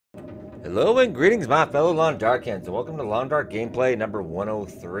Hello and greetings, my fellow Lawn Darkins, and welcome to Lawn Dark gameplay number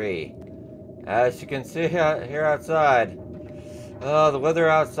 103. As you can see here outside, the weather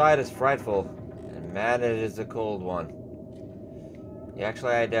outside is frightful, and man, it is a cold one. Yeah,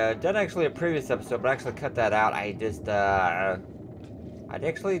 actually, I'd done a previous episode, but I actually cut that out. I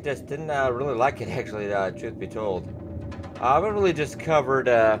actually just didn't really like it. Actually, truth be told, I've really just covered.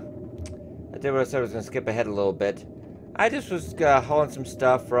 I did what I said I was going to skip ahead a little bit. I just was hauling some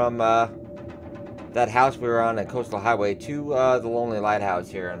stuff from that house we were on at Coastal Highway to the Lonely Lighthouse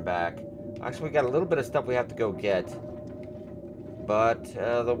here and back. Actually, we got a little bit of stuff we have to go get. But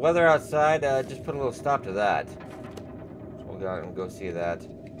the weather outside just put a little stop to that. So we'll go out and go see that.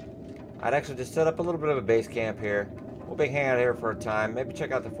 I'd actually just set up a little bit of a base camp here. We'll be hanging out here for a time. Maybe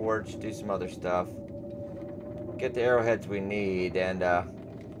check out the forge, do some other stuff. Get the arrowheads we need, and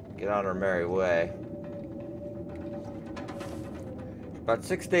get on our merry way. About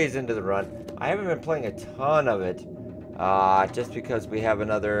 6 days into the run. I haven't been playing a ton of it, just because we have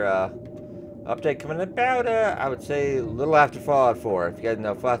another update coming about, I would say, a little after Fallout 4. If you guys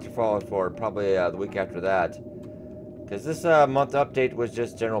know, after Fallout 4, probably the week after that. Because this month update was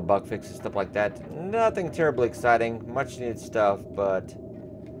just general bug fixes, stuff like that. Nothing terribly exciting, much needed stuff, but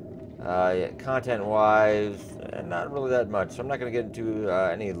yeah, content-wise, not really that much. So I'm not going to get into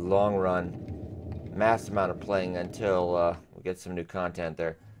any long-run, mass amount of playing until we get some new content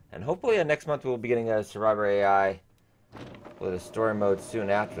there. And hopefully next month we'll be getting a Survivor AI with a story mode soon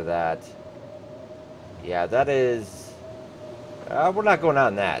after that. Yeah, that is... we're not going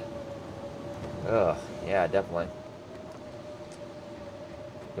on that. Ugh, yeah, definitely.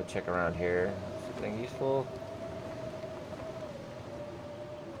 Go check around here. Something useful?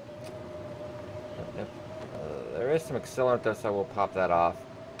 Yep. There is some accelerant though, so we'll pop that off.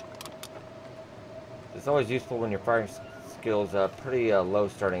 It's always useful when your firing skills pretty low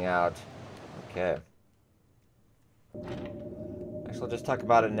starting out. Okay. Actually, I'll just talk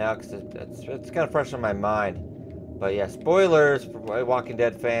about it now because it's kind of fresh on my mind. But yeah, spoilers for Walking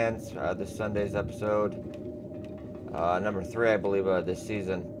Dead fans. This Sunday's episode, number 3, I believe, this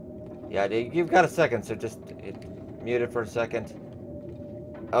season. Yeah, you've got a second, so just mute it for a second.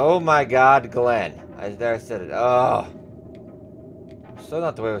 Oh my God, Glenn! I said it. Oh, so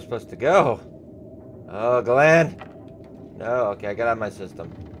not the way it was supposed to go. Oh, Glenn. No, okay, I got out of my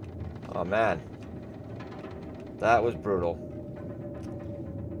system. Oh man, that was brutal.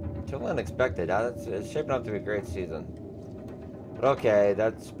 Totally unexpected. It's shaping up to be a great season. But okay,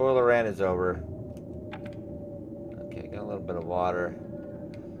 that spoiler rant is over. Okay, got a little bit of water.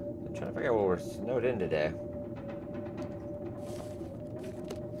 I'm trying to figure out what we're snowed in today.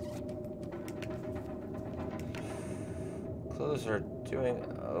 Clothes are doing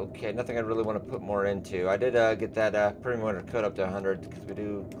okay. Nothing I really want to put more into. I did get that premium winter coat up to 100 because we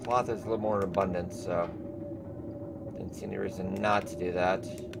do cloth is a little more in abundance, so didn't see any reason not to do that.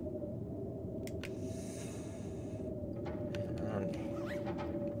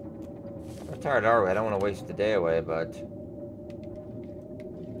 How tired are we? I don't want to waste the day away, but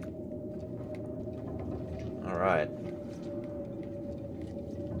all right.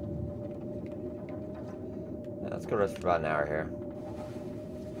 Let's go rest for about an hour here.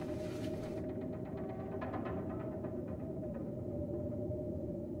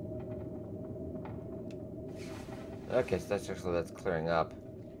 Okay, so that's clearing up.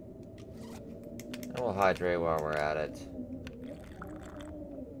 And we'll hydrate while we're at it.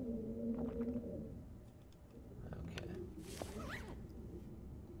 Okay.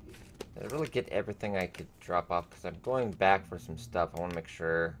 Did I really get everything I could drop off? Because I'm going back for some stuff. I want to make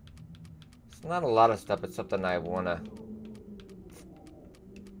sure. It's not a lot of stuff, it's something I want to...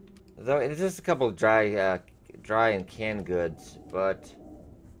 Though it's just a couple of dry and canned goods, but...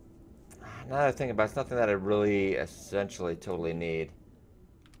 Now that I think about it, it's nothing that I really essentially totally need.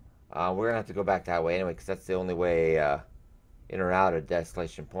 We're going to have to go back that way anyway, because that's the only way in or out of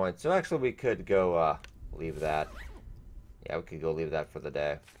Desolation Point. So actually we could go leave that. Yeah, we could go leave that for the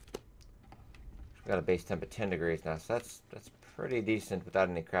day. We've got a base temp at 10 degrees now, so that's pretty decent without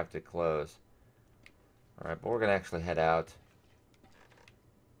any crafted clothes. Alright, but we're going to actually head out.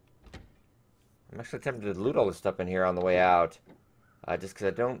 I'm actually tempted to loot all this stuff in here on the way out. Just because I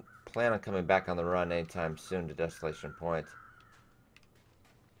don't plan on coming back on the run anytime soon to Desolation Point.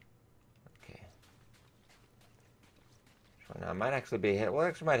 Okay. So now I might actually be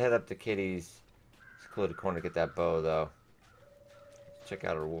might head up to Kitty's secluded corner to get that bow though. Let's check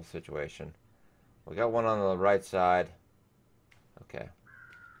out our wolf situation. We got one on the right side. Okay.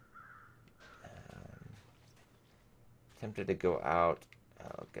 Tempted to go out.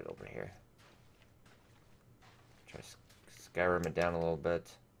 I'll get over here. Try to Skyrim it down a little bit.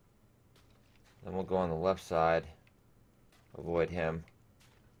 Then we'll go on the left side. Avoid him.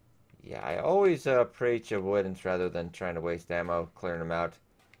 Yeah, I always preach avoidance rather than trying to waste ammo clearing them out.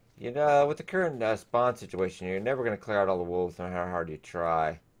 You know, with the current spawn situation, you're never going to clear out all the wolves no matter how hard you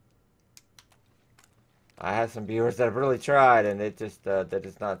try. I have some viewers that have really tried, and it just they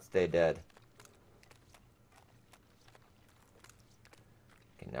does not stay dead.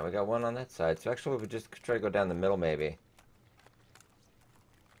 Okay, now we got one on that side. So actually, we just try to go down the middle, maybe.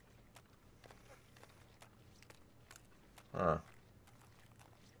 Huh.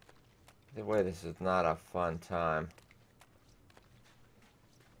 Either way, this is not a fun time.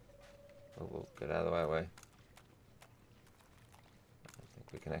 Oh, we'll get out of the way. I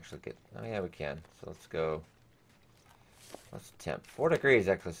think we can actually get... Oh, yeah, we can. So let's go... What's the temp? 4 degrees,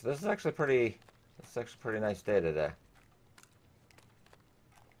 actually. So this is actually pretty... This is actually a pretty nice day today.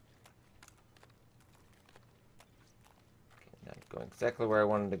 Okay, not going exactly where I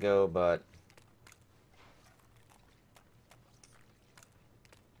wanted to go, but...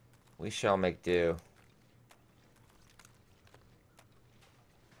 We shall make do.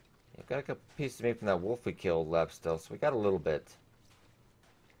 I've got a couple pieces of meat from that wolf we killed left still, so we got a little bit.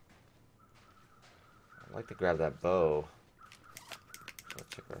 I'd like to grab that bow.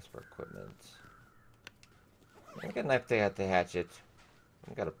 Let's check the rest of our equipment. I got a knife to have the hatchet.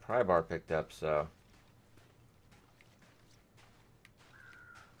 I got a pry bar picked up, so.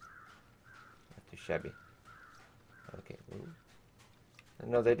 Not too shabby. Okay. Ooh.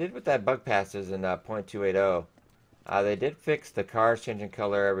 No, they did with that bug passes in .280. They did fix the cars changing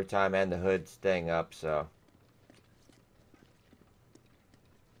color every time and the hood staying up, so.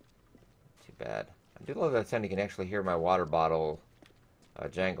 Too bad. I do love that sound. You can actually hear my water bottle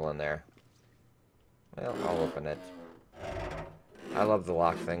jangling there. Well, I'll open it. I love the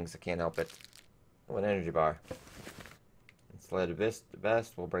lock things. I can't help it. Oh, an energy bar. Insulated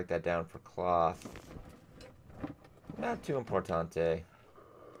vest. We'll break that down for cloth. Not too importante.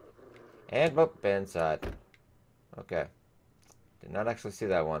 And, oh, inside. Okay. Did not actually see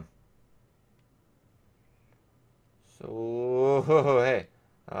that one. So, hey.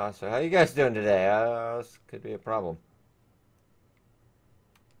 So how you guys doing today? This could be a problem.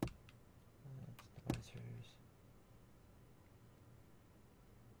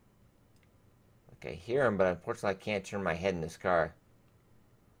 Okay, I hear him, but unfortunately I can't turn my head in this car.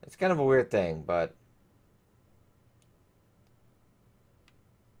 It's kind of a weird thing, but...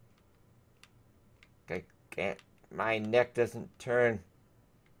 I can't... My neck doesn't turn.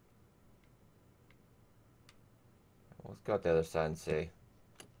 Let's go out the other side and see.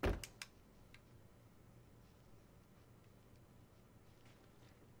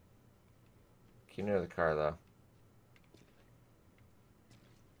 Keep near the car, though.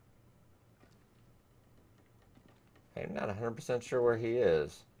 I'm not 100% sure where he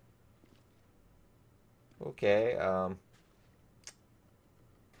is. Okay,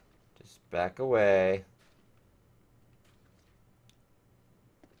 just back away.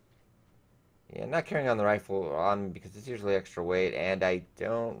 Yeah, I'm not carrying on the rifle on because it's usually extra weight, and I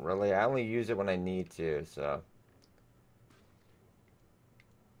only use it when I need to, so.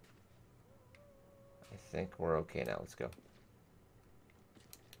 I think we're okay now. Let's go.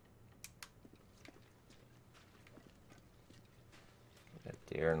 That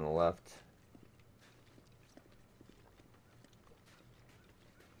deer on the left.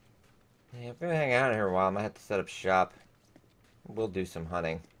 Yeah, if we're gonna hang out here a while, I might have to set up shop. We'll do some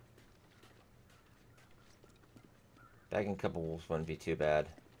hunting. Bagging a couple wolves wouldn't be too bad.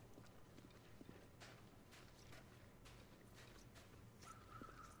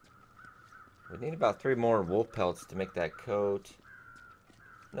 We need about 3 more wolf pelts to make that coat.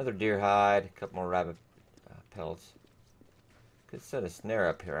 Another deer hide, a couple more rabbit pelts. Could set a snare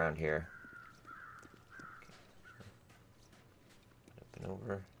up here around here. Okay. Up and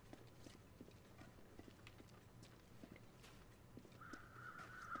over.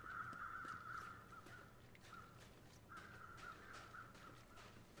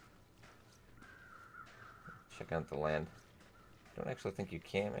 Check out the land. Don't actually think you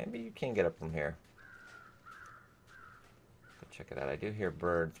can. Maybe you can get up from here. Go check it out. I do hear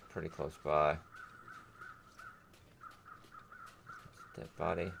birds pretty close by. Dead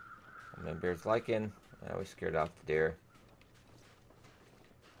body. My beard's liking. I always scared off the deer.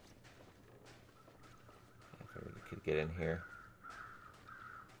 I figured you could get in here.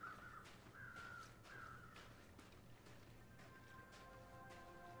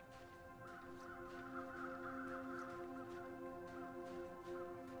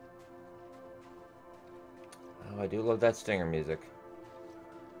 Oh, I do love that stinger music.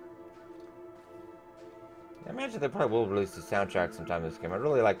 I imagine they probably will release the soundtrack sometime in this game.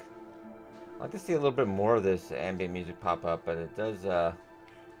 I I like to see a little bit more of this ambient music pop up, but it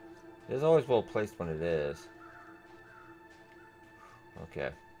is always well placed when it is.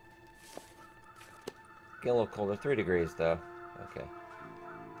 Okay. Getting a little colder, 3 degrees though. Okay.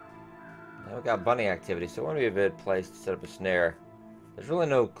 Now we got bunny activity, so it wouldn't be a good place to set up a snare. There's really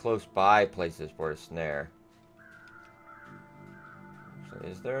no close by places for a snare. So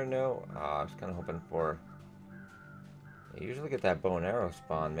is there no? Oh, I was kind of hoping for. I usually get that bow and arrow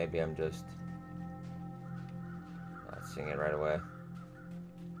spawn. Maybe I'm just not seeing it right away.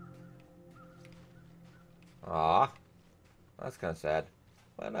 Aw, that's kind of sad.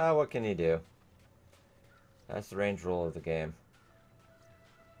 But what can you do? That's the range rule of the game.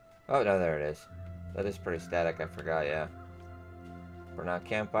 Oh no, there it is. That is pretty static. I forgot. Yeah. Burn out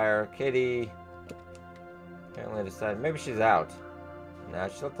campfire. Kitty. Apparently decided maybe she's out. Nah,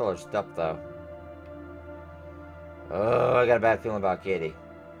 she'll tell her stuff though. Oh, I got a bad feeling about Kitty.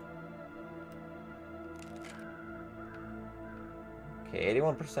 Okay,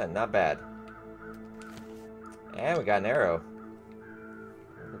 81%, not bad. And we got an arrow.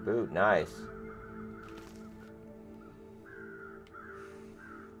 The boot, nice.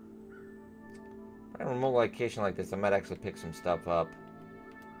 In a remote location like this, I might actually pick some stuff up.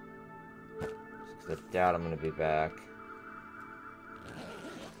 Just because I doubt I'm going to be back.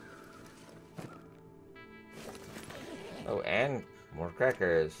 Oh, and more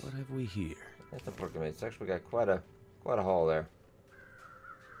crackers. What have we here? That's important. It's actually got quite a haul there.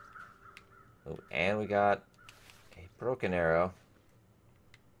 Oh, and we got a broken arrow.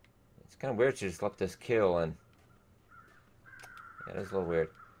 It's kind of weird she just left this kill, and yeah, it's a little weird.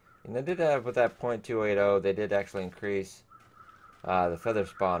 And they did have with that .280, they did actually increase the feather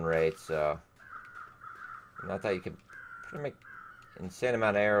spawn rate, so I thought you could pretty make insane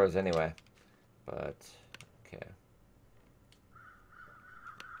amount of arrows anyway. But okay.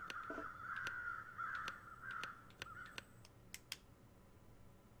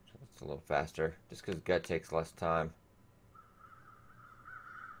 A little faster, just because gut takes less time.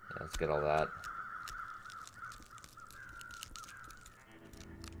 Yeah, let's get all that.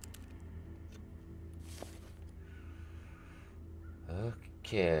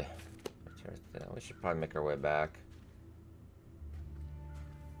 Okay. We should probably make our way back.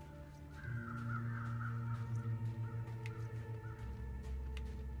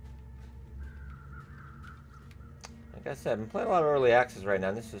 Like I said, I'm playing a lot of early access right now,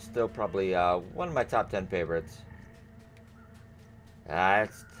 and this is still probably one of my top 10 favorites.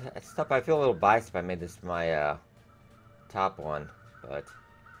 It's tough. I feel a little biased if I made this my top one, but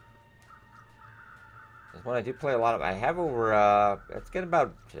it's one I do play a lot of. I have over, it's getting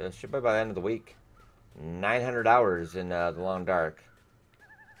about, should be by the end of the week, 900 hours in the Long Dark.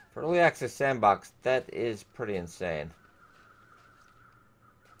 For early access sandbox, that is pretty insane.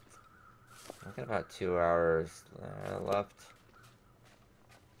 I've got about 2 hours left.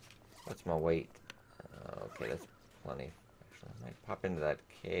 What's my weight? Okay, that's plenty. Actually, I might pop into that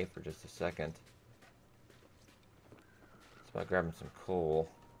cave for just a second. It's about grabbing some coal.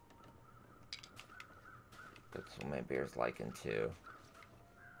 That's what my bear's liking too.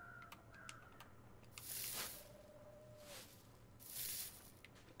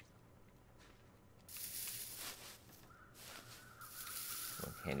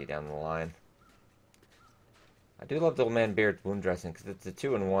 Handy down the line. I do love the old man Beard's wound dressing because it's a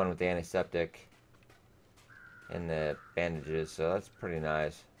 2-in-1 with the antiseptic and the bandages, so that's pretty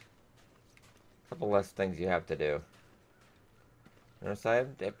nice. A couple less things you have to do. Notice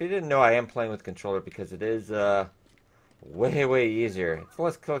if you didn't know, I am playing with controller because it is way easier. It's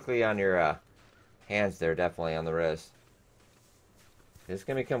less clicky on your hands there, definitely on the wrist. It's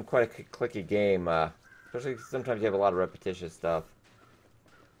gonna become quite a clicky game, especially sometimes you have a lot of repetitious stuff.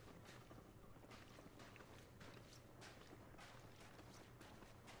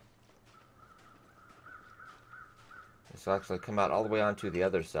 This will actually come out all the way onto the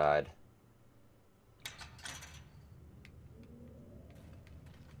other side.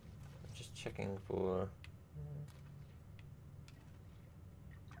 Just checking for...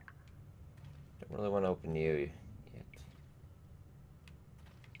 Don't really want to open you yet.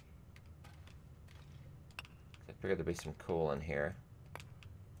 I figured there'd be some coal in here.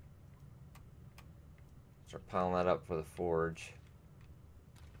 Start piling that up for the forge.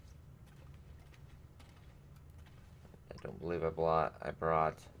 I don't believe I brought. I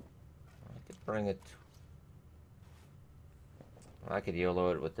did bring it. Well, I could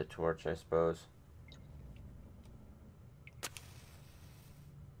YOLO it with the torch, I suppose.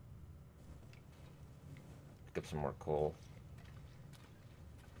 Pick up some more coal.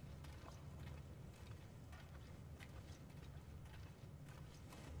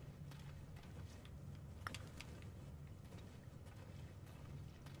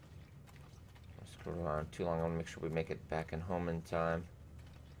 Go on too long. I want to make sure we make it back and home in time.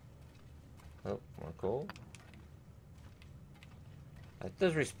 Oh, more coal. It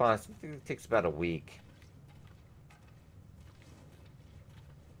does respawn. I think it takes about a week.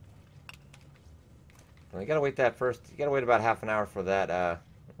 Well, you gotta wait that first. You gotta wait about half an hour for that.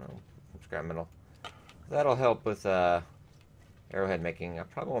 Scrap metal. That'll help with arrowhead making. I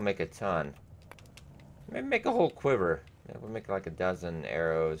probably won't make a ton. Maybe make a whole quiver. Yeah, we'll make like a dozen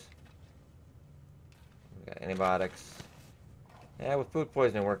arrows. We got antibiotics. Yeah, with food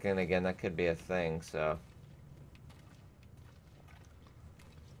poisoning working again, that could be a thing. So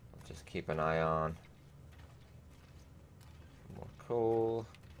just keep an eye on. More coal.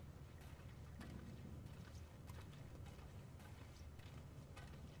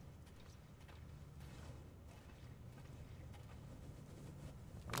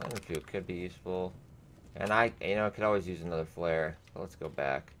 Lemon fuel could be useful. And I could always use another flare. So let's go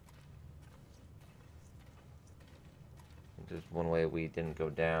back. There's one way we didn't go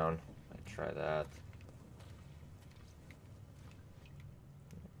down. I'd try that.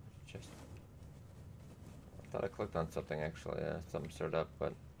 Just, I thought I clicked on something actually. Yeah, something stirred up,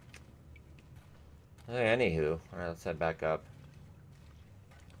 but hey, anywho, all right, let's head back up.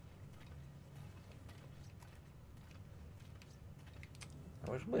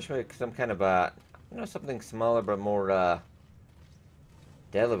 I wish we had some kind of something smaller but more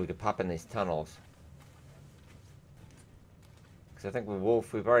deadly we could pop in these tunnels. Because I think with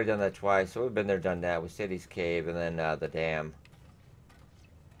Wolf, we've already done that twice, so we've been there, done that. With City's Cave, and then the dam.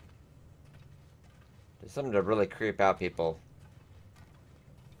 There's something to really creep out people.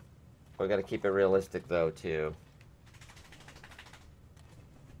 We gotta keep it realistic, though, too.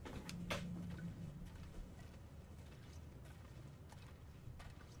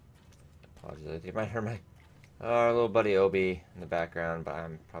 Apologies. You might hear my our little buddy Obi in the background, but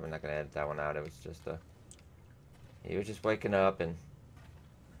I'm probably not gonna edit that one out. It was just he was just waking up and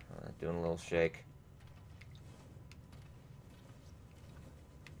doing a little shake.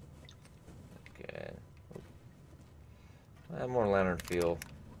 Okay. I have more lantern fuel.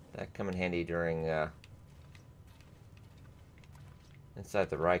 That come in handy during inside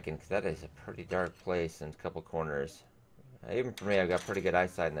the Riken, because that is a pretty dark place in a couple corners. Even for me, I've got pretty good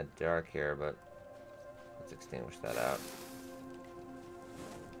eyesight in the dark here, but let's extinguish that out.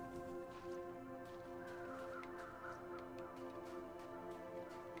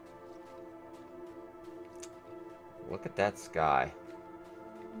 Look at that sky.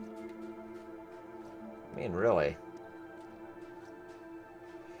 I mean, really.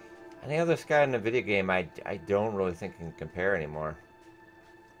 Any other sky in a video game, I don't really think can compare anymore.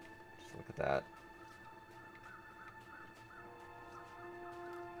 Just look at that.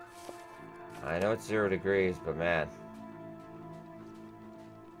 I know it's 0 degrees, but man,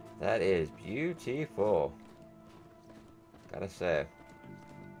 that is beautiful. Gotta say.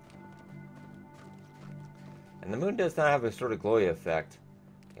 And the moon does not have a sort of glowy effect.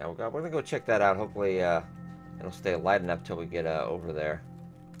 Yeah, we're gonna go check that out. Hopefully, it'll stay light enough till we get over there.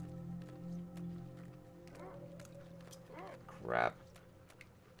 Crap.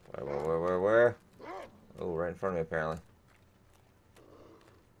 Where? Oh, right in front of me, apparently.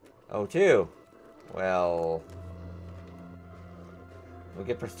 Oh, two. Well, we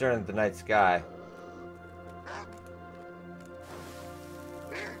get for staring at the night sky.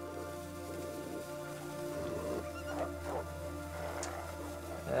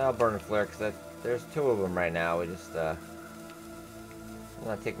 I'll burn a flare because there's two of them right now. We just I'm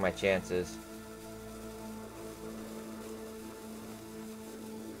not taking my chances.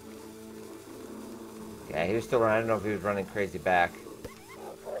 Yeah, he was still running. I don't know if he was running crazy back.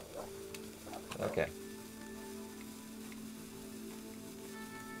 Okay.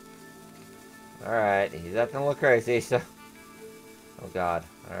 Alright, he's acting a little crazy, so... Oh god,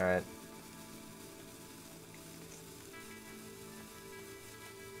 alright.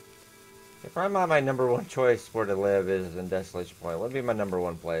 If I'm on my #1 choice where to live is in Desolation Point, what would be my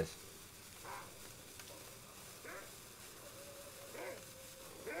 #1 place?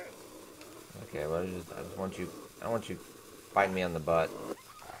 Okay, well, I just want you... I don't want you biting me on the butt.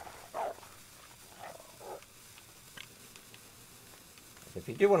 If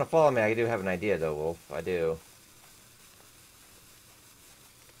you do want to follow me, I do have an idea, though, Wolf. I do.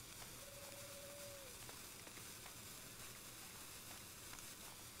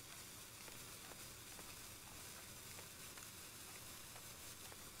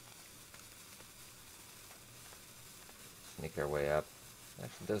 Sneak our way up.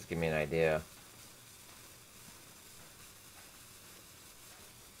 Actually, does give me an idea.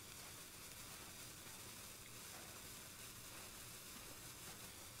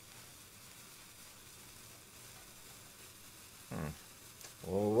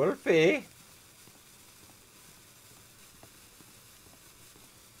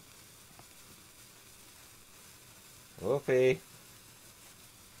 Wolfie.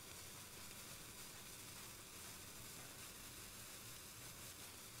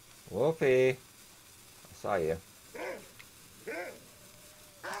 Wolfie. I saw you.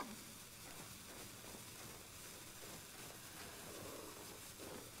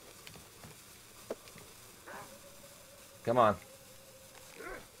 Come on.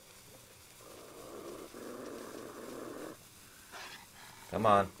 Come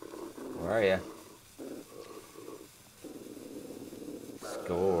on. Where are you?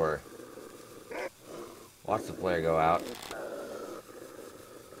 Score. Watch the flare go out.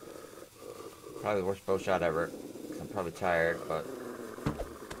 Probably the worst bow shot ever. 'Cause I'm probably tired, but...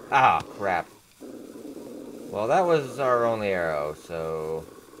 Ah, crap. Well, that was our only arrow, so...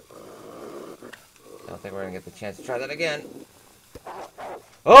 I don't think we're gonna get the chance to try that again.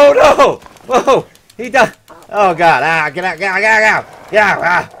 Oh, no! Whoa! He died! Oh, God. Ah, get out, get out, get out, get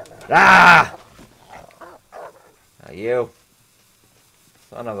out! Ah! Ah! You.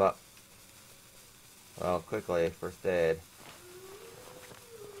 Son of a... Well, quickly, first aid.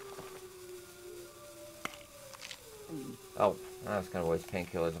 Oh, I was gonna waste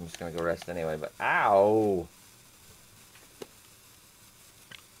painkillers. I'm just gonna go rest anyway, but... Ow!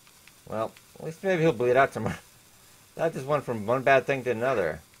 Well, at least maybe he'll bleed out tomorrow. That just went from one bad thing to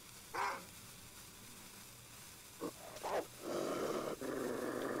another.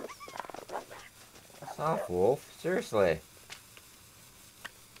 That's off, Wolf. Seriously.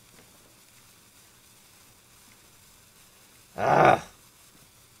 Ah!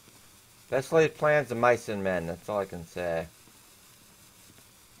 Best laid plans of mice and men. That's all I can say.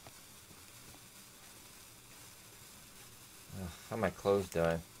 Ugh, how are my clothes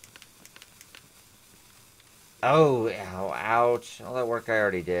doing? Oh, ow, ouch. All that work I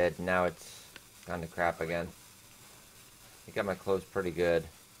already did. Now it's gone to crap again. I got my clothes pretty good.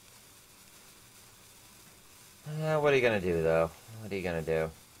 What are you gonna do, though? What are you gonna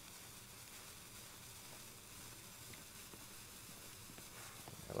do?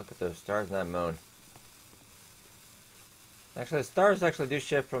 Look at those stars and that moon. Actually, the stars actually do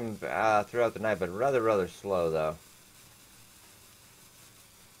shift from throughout the night, but rather slow, though.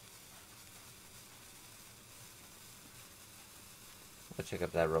 I'll check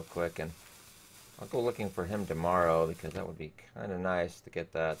up that real quick, and I'll go looking for him tomorrow, because that would be kind of nice to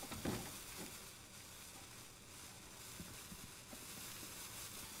get that.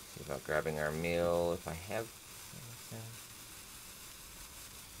 See about grabbing our meal, if I have.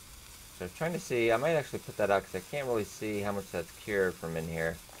 So I was trying to see, I might actually put that out, because I can't really see how much that's cured from in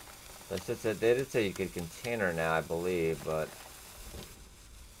here. But they did say you could container now, I believe, but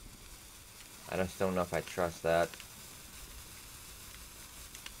I just don't know if I trust that.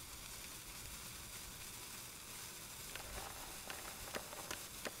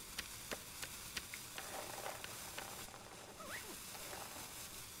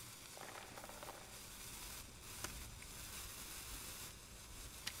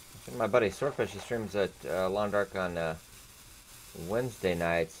 My buddy Swordfish, he streams at Long Dark on Wednesday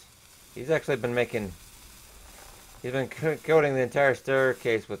nights. He's actually been making... He's been coating the entire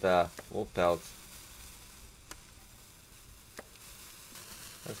staircase with wolf pelts.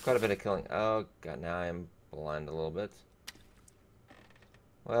 There's quite a bit of killing. Oh, God, now I am blind a little bit.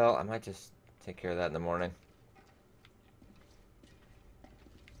 Well, I might just take care of that in the morning.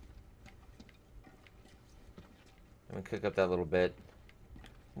 Let me cook up that little bit.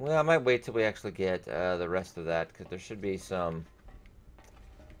 Well, I might wait till we actually get the rest of that, because there should be some...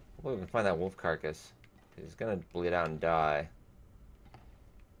 Hopefully we can find that wolf carcass. He's gonna bleed out and die.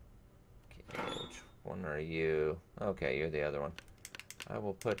 Okay, which one are you? Okay, you're the other one. I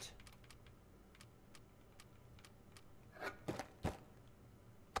will put...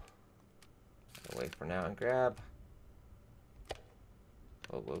 away for now and grab...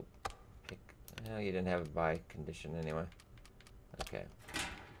 Oh, whoa. Pick... Well, you didn't have it by condition anyway. Okay.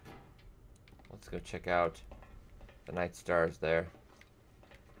 Let's go check out the night stars there.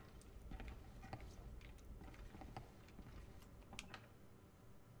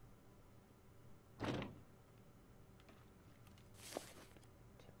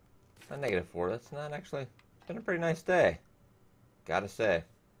 Not -4. That's not actually... It's been a pretty nice day. Gotta say.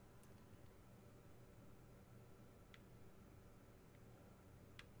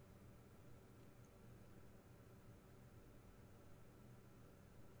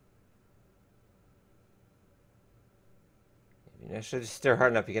 You should just stare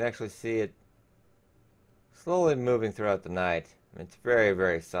hard enough, you can actually see it slowly moving throughout the night. I mean, it's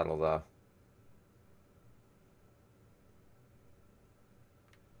very subtle, though.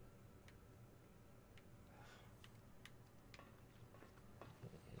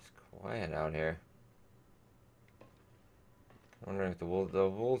 It's quiet out here. I'm wondering if the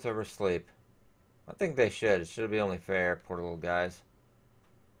wolves ever sleep. I think they should. It should be only fair, poor little guys.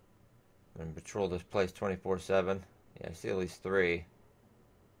 And patrol this place 24/7. Yeah, I see at least 3.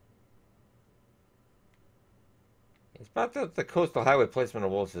 It's about the coastal highway placement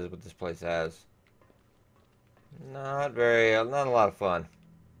of wolves is what this place has. Not a lot of fun.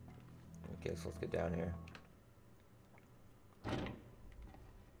 Okay, so let's get down here.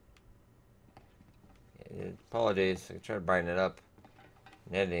 Apologies, I tried to brighten it up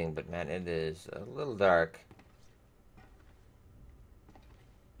in editing, but man, it is a little dark.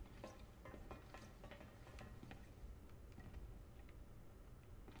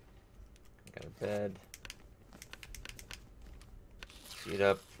 Got a bed. Eat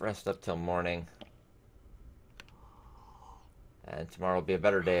up, rest up till morning. And tomorrow will be a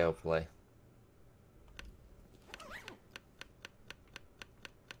better day, hopefully.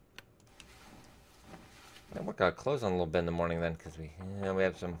 And work out clothes on a little bit in the morning then, because we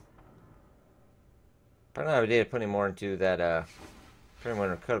have some. I don't have an idea of putting more into that spring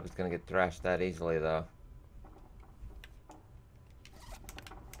winter coat if it's gonna get thrashed that easily though.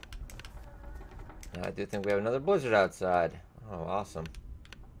 Yeah, I do think we have another blizzard outside. Oh, awesome.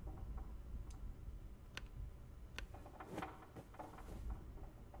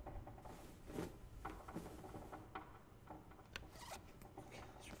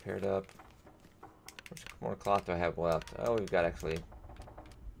 It's repaired up. How much more cloth do I have left? Oh, we've got actually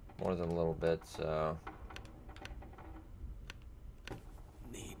more than a little bit, so.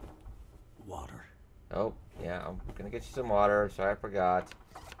 Need water. Oh, yeah, I'm gonna get you some water. Sorry, I forgot.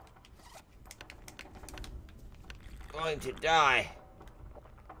 Going to die.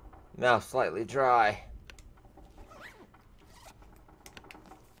 Mouth slightly dry.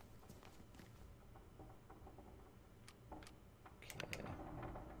 Okay.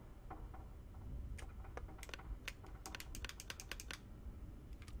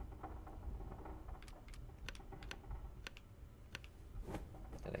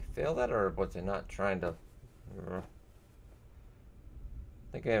 Did I fail that, or was I not trying to? I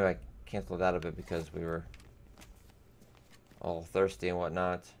think maybe I canceled out of it because we were all thirsty and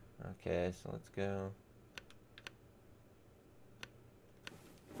whatnot. Okay, so let's go.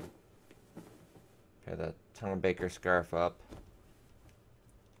 Pair that Tongue Baker scarf up.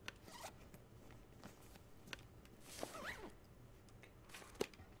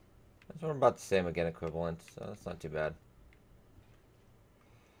 That's about the same again, equivalent, so that's not too bad.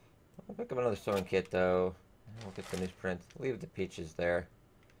 I'll pick up another sewing kit though. We'll get the newsprint. Leave the peaches there.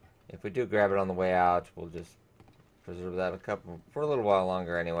 If we do grab it on the way out, we'll just preserve that for a little while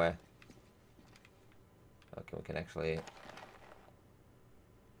longer anyway. Okay, we can actually.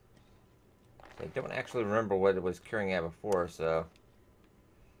 I don't actually remember what it was curing at before, so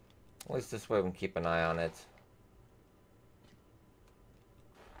at least this way we can keep an eye on it.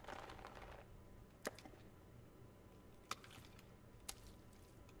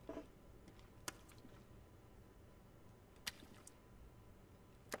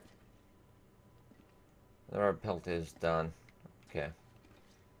 Our pelt is done. Okay.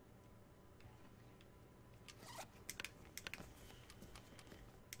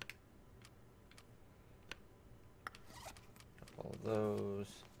 All those.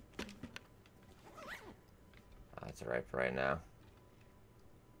 That's alright for right now.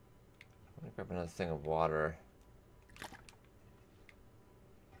 Let me grab another thing of water.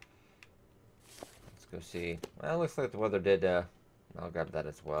 Let's go see. Well, it looks like the weather did. I'll grab that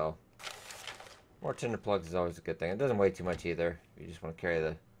as well. More tinder plugs is always a good thing. It doesn't weigh too much either. You just want to carry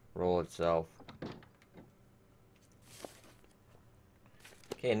the roll itself.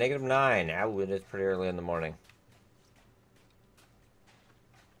 Okay, -9. Ow, it is pretty early in the morning.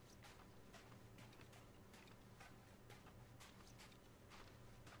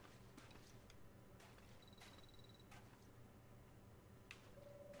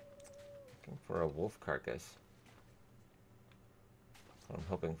 Looking for a wolf carcass. That's what I'm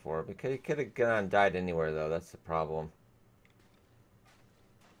hoping for. Because he could have gone and died anywhere, though. That's the problem.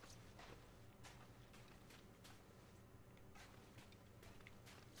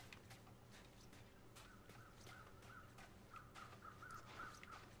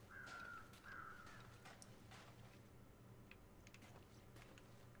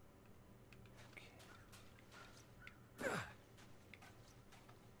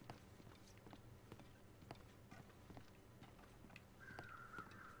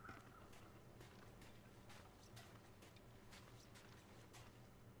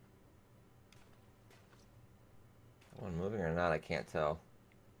 One moving or not, I can't tell.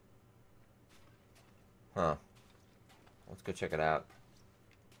 Huh. Let's go check it out.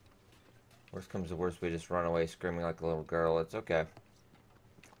 Worst comes to worst, we just run away screaming like a little girl. It's okay.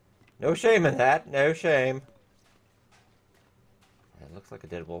 No shame in that. No shame. It looks like a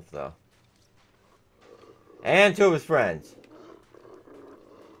dead wolf, though. And two of his friends.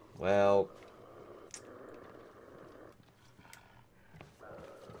 Well.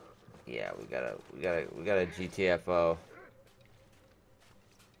 Yeah, we got a GTFO.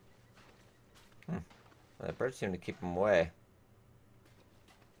 Well, the bird seemed to keep him away.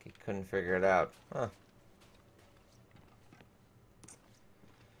 He couldn't figure it out. Huh.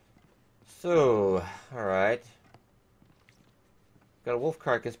 So, alright. Got a wolf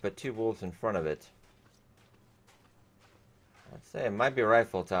carcass, but two wolves in front of it. I'd say it might be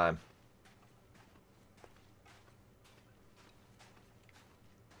rifle time.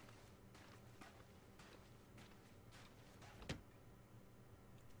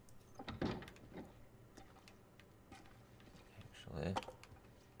 Actually.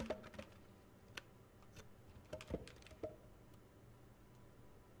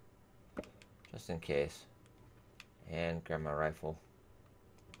 Just in case. And grab my rifle.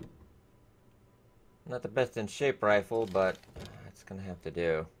 Not the best in shape rifle, but it's gonna have to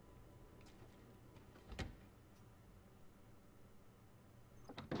do.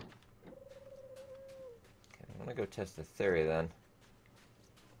 Okay, I'm gonna go test the theory then.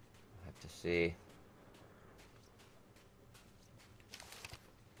 I'll have to see.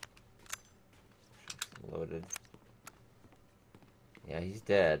 Loaded. Yeah, he's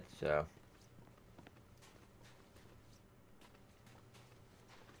dead, so.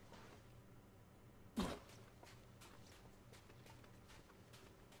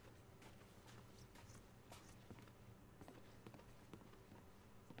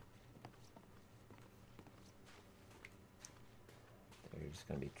 They're just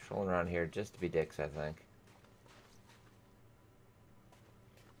gonna be trolling around here just to be dicks, I think.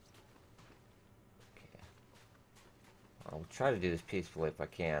 I'll try to do this peacefully if I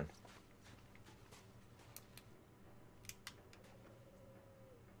can.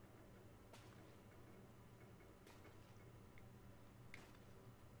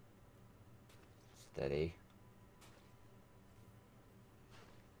 Steady.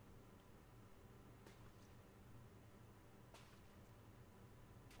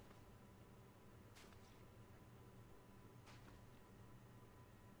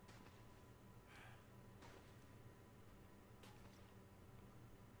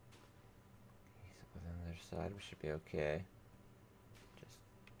 Side, we should be okay. Just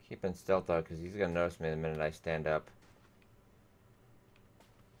keeping stealth though, because he's gonna notice me the minute I stand up.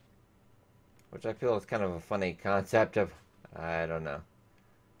 Which I feel is kind of a funny concept of, I don't know.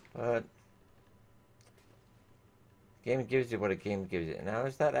 But, game gives you what a game gives you. Now,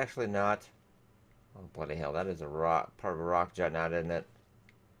 is that actually not? Oh, bloody hell, that is a rock, part of a rock jut now, isn't it?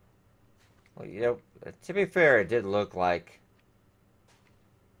 Well, you know, to be fair, it did look like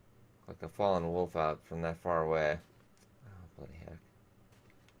a fallen wolf out from that far away. Oh, bloody heck.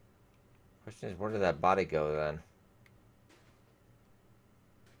 Question is, where did that body go then?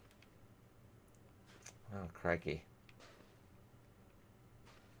 Oh, crikey.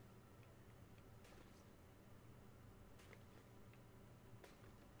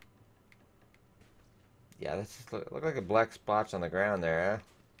 Yeah, this just look like a black splotch on the ground there,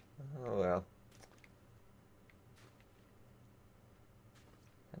 huh? Oh, well.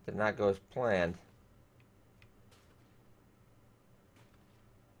 That did not go as planned.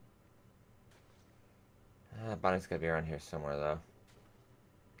 Body's gotta be around here somewhere, though.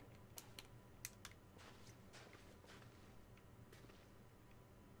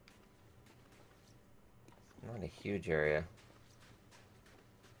 Not a huge area.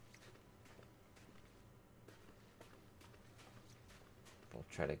 We'll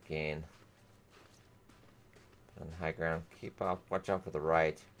try to gain on the high ground. Keep off. Watch out for the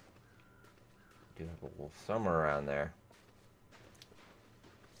right. We do have a wolf somewhere around there.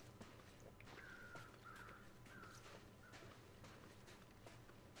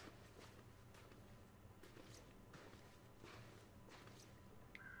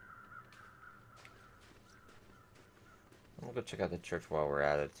 We'll go check out the church while we're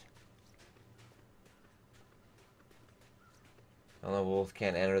at it. Only wolves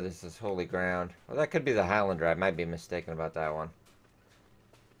can't enter. This is holy ground. Well, that could be the Highlander. I might be mistaken about that one.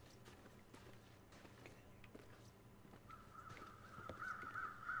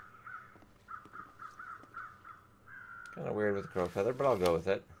 Kind of weird with the crow feather, but I'll go with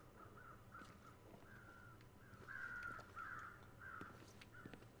it.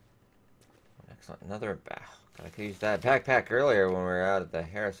 Excellent. Another. I could use that backpack earlier when we were out at the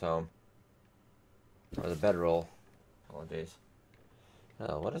Harris home. Or the bedroll. Apologies.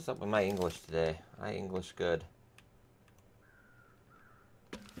 Oh, what is up with my English today? I English good.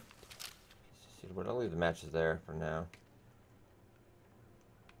 I'll leave the matches there for now.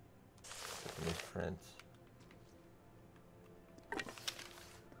 New print.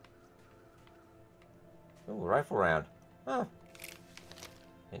 Ooh, rifle round. Huh.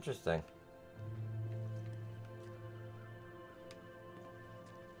 Interesting.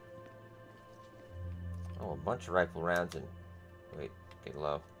 Oh, a bunch of rifle rounds and... Wait, get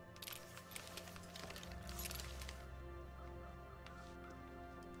low.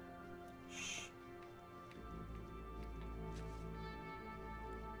 Shh.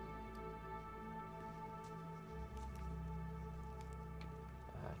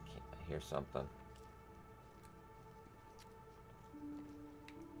 I hear something.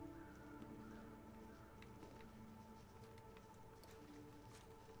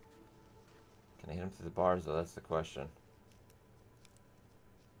 Can I hit him through the bars, though? That's the question.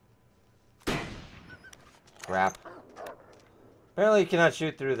 Crap. Apparently you cannot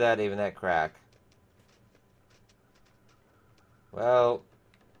shoot through that, even that crack. Well,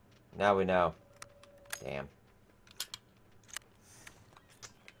 now we know. Damn.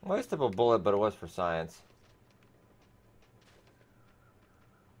 Waste of a bullet, but it was for science.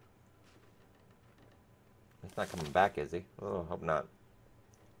 He's not coming back, is he? Oh, hope not.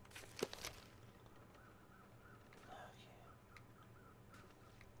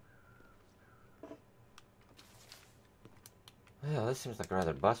 Well, this seems like a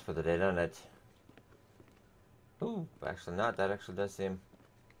rather bust for the day, doesn't it? Ooh, actually not. That actually does seem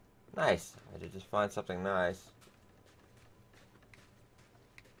nice. I did just find something nice.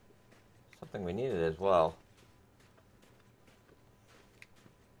 Something we needed as well.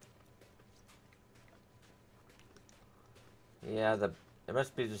 Yeah, it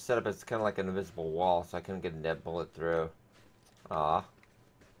must be just set up as kind of like an invisible wall, so I couldn't get a dead bullet through. Aw.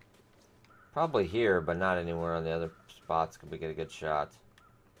 Probably here, but not anywhere on the other spots could we get a good shot.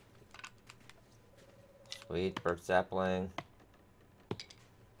 Sweet, bird sapling.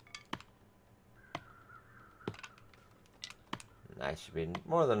 Nice, should be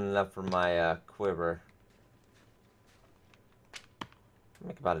more than enough for my quiver.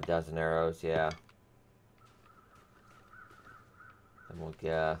 Make about a dozen arrows, yeah. Then we'll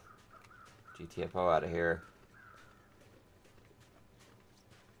get GTFO out of here.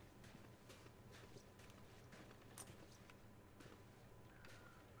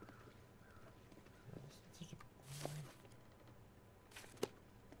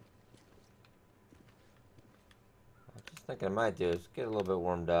 Thinking I might do is get a little bit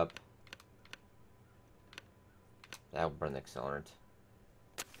warmed up. That will burn the accelerant.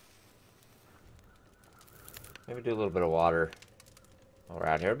 Maybe do a little bit of water while we're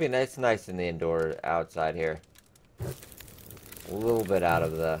out here. It'll be nice in the indoor outside here. A little bit out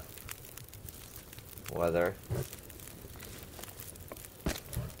of the weather.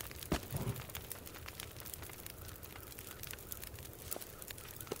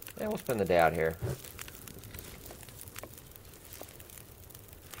 Yeah, we'll spend the day out here.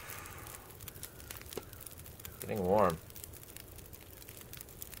 Getting warm.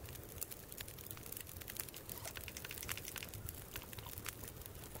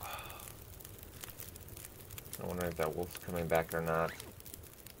 I'm wondering if that wolf's coming back or not.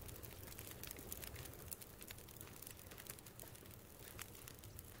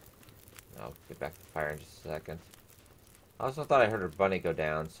 I'll get back to the fire in just a second. I also thought I heard her bunny go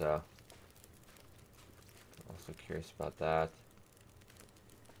down, so I'm also curious about that.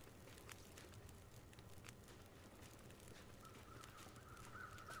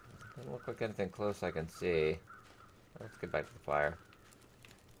 Doesn't look like anything close I can see. Let's get back to the fire.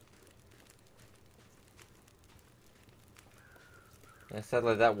 Yeah,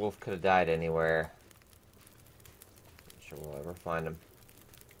 sadly that wolf could have died anywhere. Not sure we'll ever find him.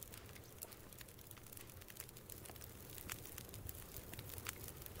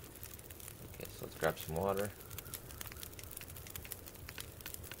 Okay, so let's grab some water.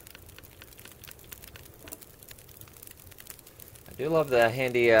 I do love the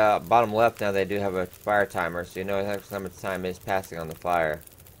handy bottom left. Now they do have a fire timer, so you know exactly how much time is passing on the fire.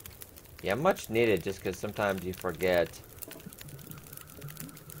 Yeah, much needed, just because sometimes you forget.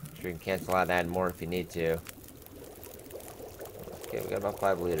 Sure, you can cancel out and add more if you need to. Okay, we got about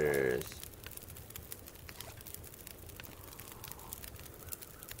 5 liters.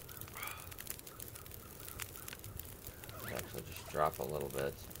 Actually, just drop a little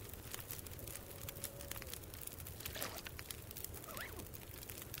bit.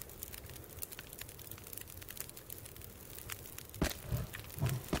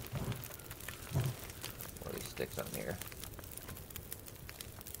 More of these sticks on here.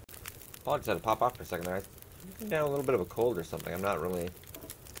 Oh, I just had to pop off for a second there. I'm down a little bit of a cold or something. I'm not really...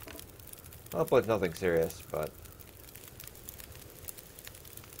 Hopefully it's nothing serious, but...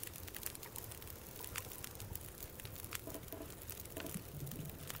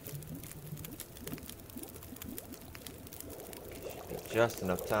 Should be just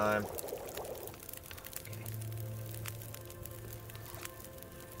enough time.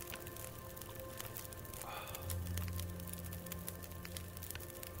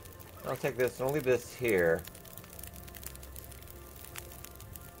 I'll take this, and I'll leave this here.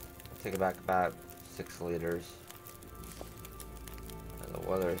 I'll take it back about 6 liters. And the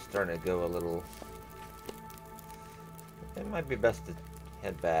weather is starting to go a little... It might be best to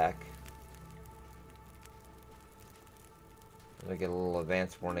head back. I get a little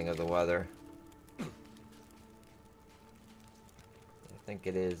advance warning of the weather. I think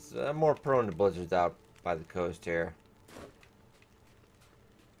it is more prone to blizzards out by the coast here.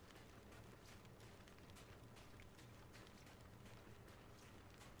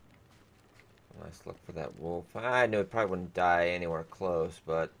 Let's look for that wolf. I knew it probably wouldn't die anywhere close,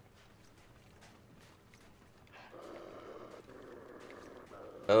 but...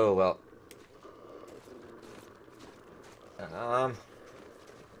 Oh, well.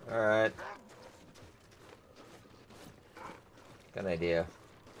 Alright. Got an idea,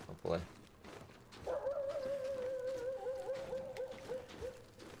 hopefully.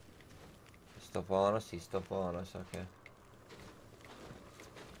 Still following us? He's still following us, okay.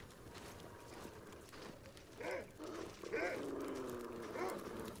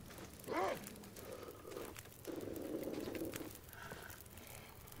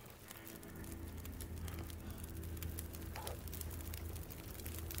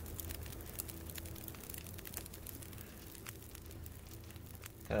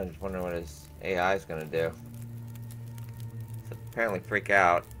 Kind of just wondering what his AI is gonna do. So apparently freak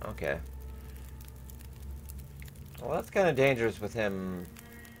out. Okay. Well, that's kind of dangerous with him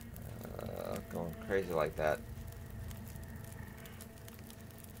going crazy like that.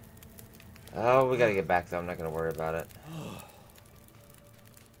 Oh, we gotta get back though. I'm not gonna worry about it.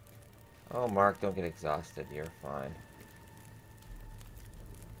 Oh, Mark, don't get exhausted. You're fine.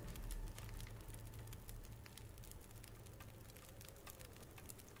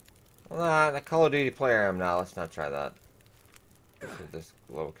 Well, the Call of Duty player I'm not. Let's not try that. With this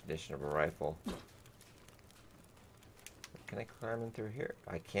low condition of a rifle. Can I climb in through here?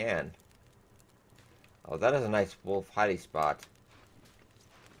 I can. Oh, that is a nice wolf hiding spot.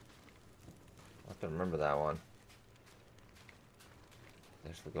 I'll have to remember that one.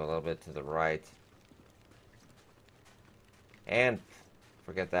 There's we go a little bit to the right. And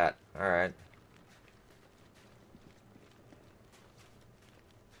forget that. Alright.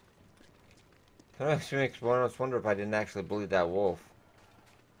 Kind of actually makes one of us wonder if I didn't actually believe that wolf.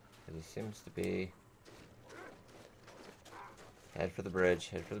 Because he seems to be... Head for the bridge,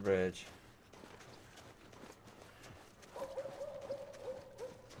 head for the bridge.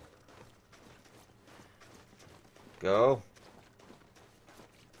 Go.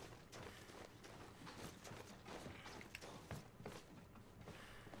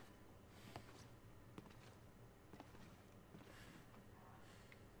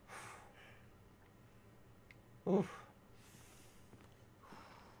 Oof.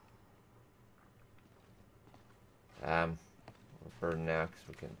 We're burdened now because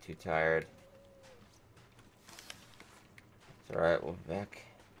we're getting too tired. It's alright, we'll be back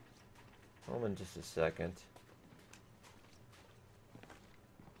home in just a second.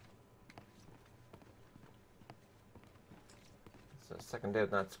 It's the second day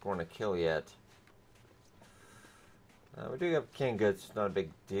of not scoring a kill yet. We do have canned goods, it's not a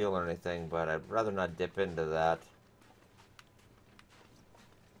big deal or anything, but I'd rather not dip into that.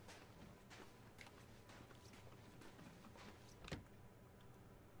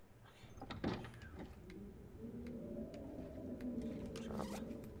 Drop.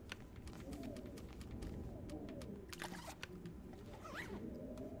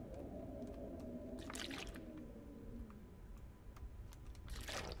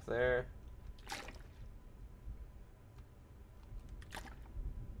 Up there.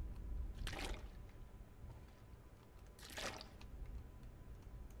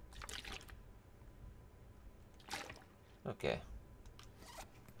 Okay.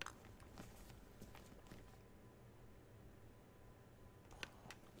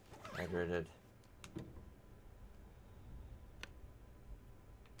 Hydrated.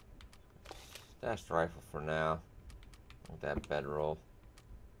 Stash the rifle for now. With that bedroll.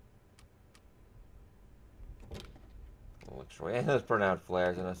 And those burnout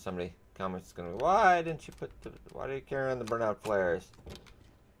flares. I know somebody comments is gonna be, why didn't you put the, why do you carry on the burnout flares?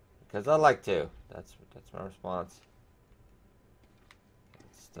 Because I like to. That's my response.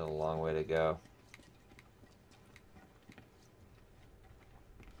 It's still a long way to go.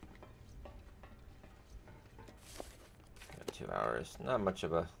 2 hours. Not much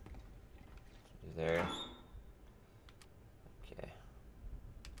of a there. Okay.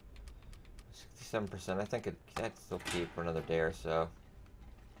 67%. I think I'd still keep for another day or so.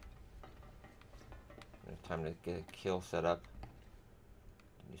 Time to get a kill set up.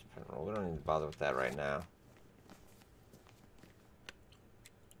 Use print roll. We don't need to bother with that right now.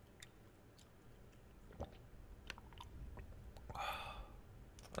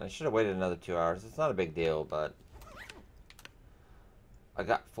 I should have waited another 2 hours. It's not a big deal, but I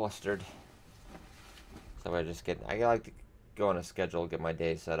got flustered. So I like to go on a schedule, get my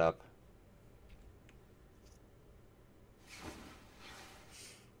day set up.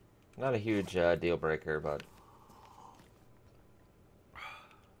 Not a huge deal breaker, but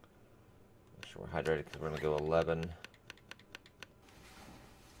make sure we're hydrated because we're going to go 11.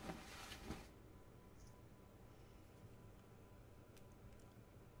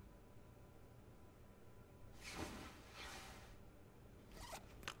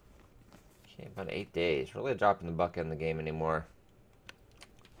 Okay, about 8 days. Really a drop in the bucket in the game anymore.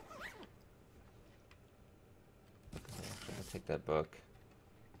 I'll take that book.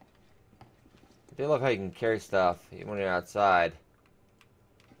 I do love how you can carry stuff even when you're outside.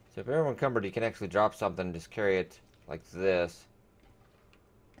 So if you're encumbered, you can actually drop something and just carry it like this.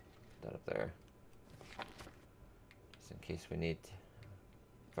 That up there. Just in case we need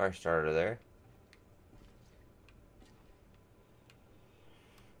fire starter there.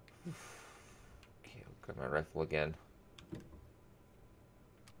 Okay, I'll grab my rifle again.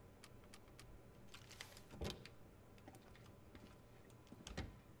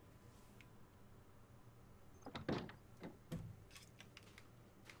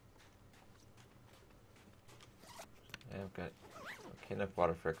 I've got enough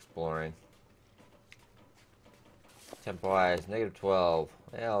water for exploring. Temp-wise, -12.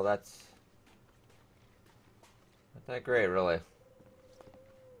 Well, that's not that great, really.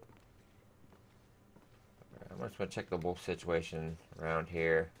 I'm just going to check the wolf situation around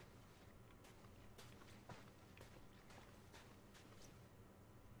here.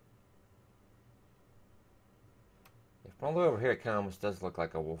 If from all the way over here, it kind of almost does look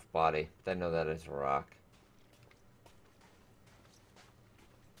like a wolf body. But I know that is a rock.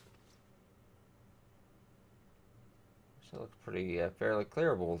 So it looks pretty fairly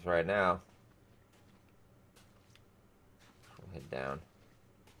clear of wolves right now. We'll head down.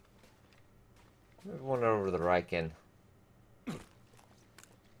 Move one over the Riken.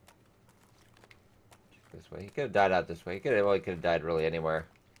 This way. He could have died out this way. He could have died really anywhere.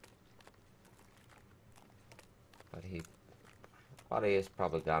 But body is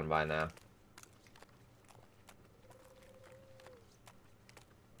probably gone by now.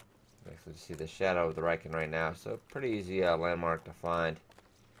 Actually see the shadow of the Riken right now, so pretty easy landmark to find.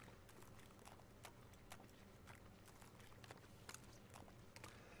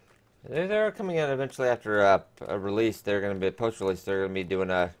 They're coming in eventually after a release. They're going to be post-release. They're going to be doing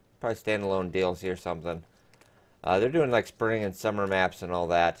probably standalone DLC or something. They're doing like spring and summer maps and all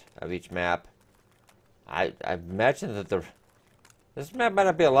that of each map. I imagine that this map might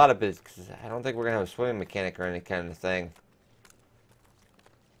not be a lot of it because I don't think we're going to have a swimming mechanic or any kind of thing.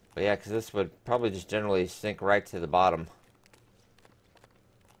 But yeah, because this would probably just generally sink right to the bottom.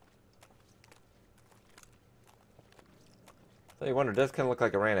 So you wonder, it does kind of look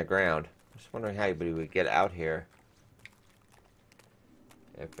like it ran aground. I'm just wondering how anybody would get out here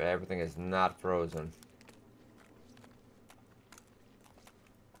if everything is not frozen.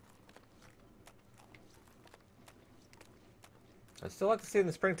 I'd still like to see it in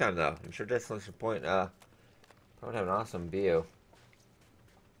the springtime, though. I'm sure Desolation Point probably have an awesome view.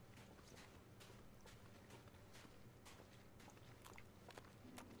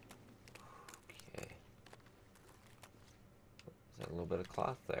 Okay. Is that a little bit of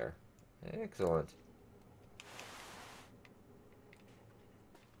cloth there? Excellent.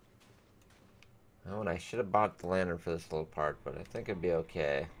 Oh, and I should have bought the lantern for this little part, but I think it'd be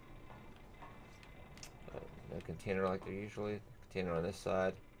okay. No container like there usually. Container on this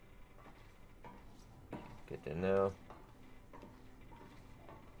side. Good to know.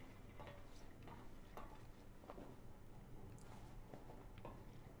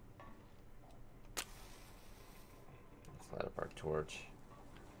 Let's light up our torch.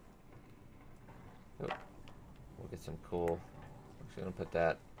 Oh, we'll get some cool. I'm just gonna put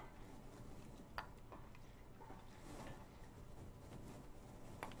that.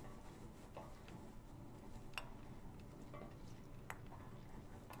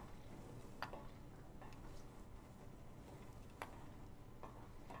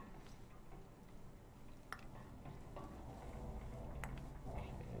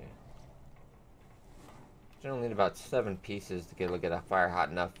 Generally need about 7 pieces to get a fire hot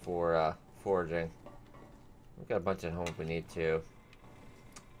enough for foraging. We've got a bunch at home if we need to.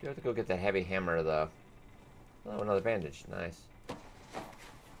 Do have to go get that heavy hammer though. Oh, another bandage. Nice.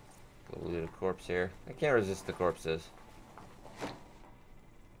 Go loot a corpse here. I can't resist the corpses.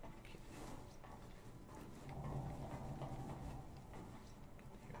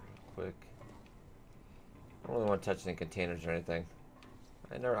 Quick. I don't really want to touch any containers or anything.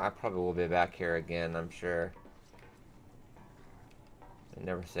 I probably will be back here again, I'm sure. I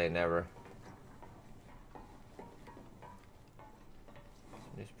never say never.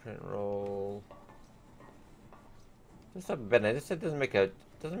 Newsprint roll. This not bad. This doesn't make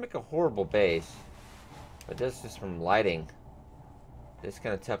a horrible base, but this is from lighting. It's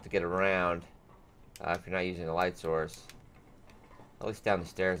kind of tough to get around if you're not using a light source. At least down the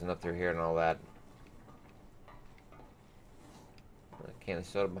stairs and up through here and all that. A can of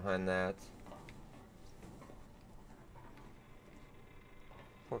soda behind that.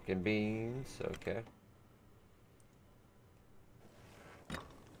 Pork and beans, okay. Too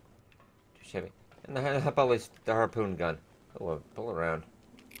heavy. And how about at least the harpoon gun? Oh, pull around.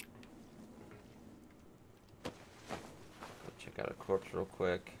 Check out a corpse real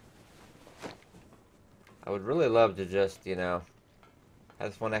quick. I would really love to just, you know, have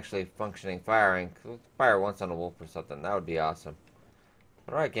this one actually functioning firing. Fire once on a wolf or something. That would be awesome.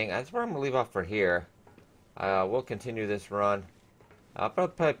 Alright, gang. That's where I'm going to leave off for here. We'll continue this run. I'm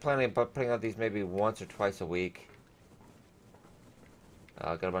probably planning on putting out these maybe once or twice a week.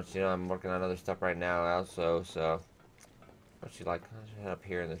 Got a bunch, you know, I'm working on other stuff right now also, so once you like, I'll head up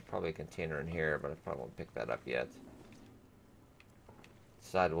here, and there's probably a container in here, but I probably won't pick that up yet.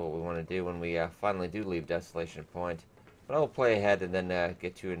 Decide what we want to do when we finally do leave Desolation Point. But I will play ahead and then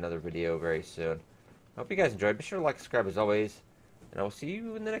get to another video very soon. I hope you guys enjoyed. Be sure to like, subscribe as always, and I will see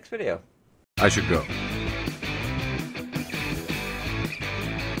you in the next video. I should go.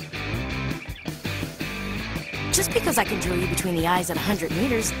 Just because I can drill you between the eyes at 100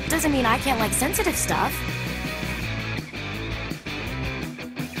 meters doesn't mean I can't like sensitive stuff.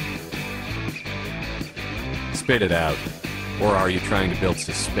 Spit it out. Or are you trying to build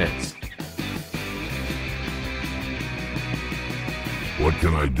suspense? What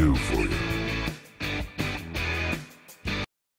can I do for you?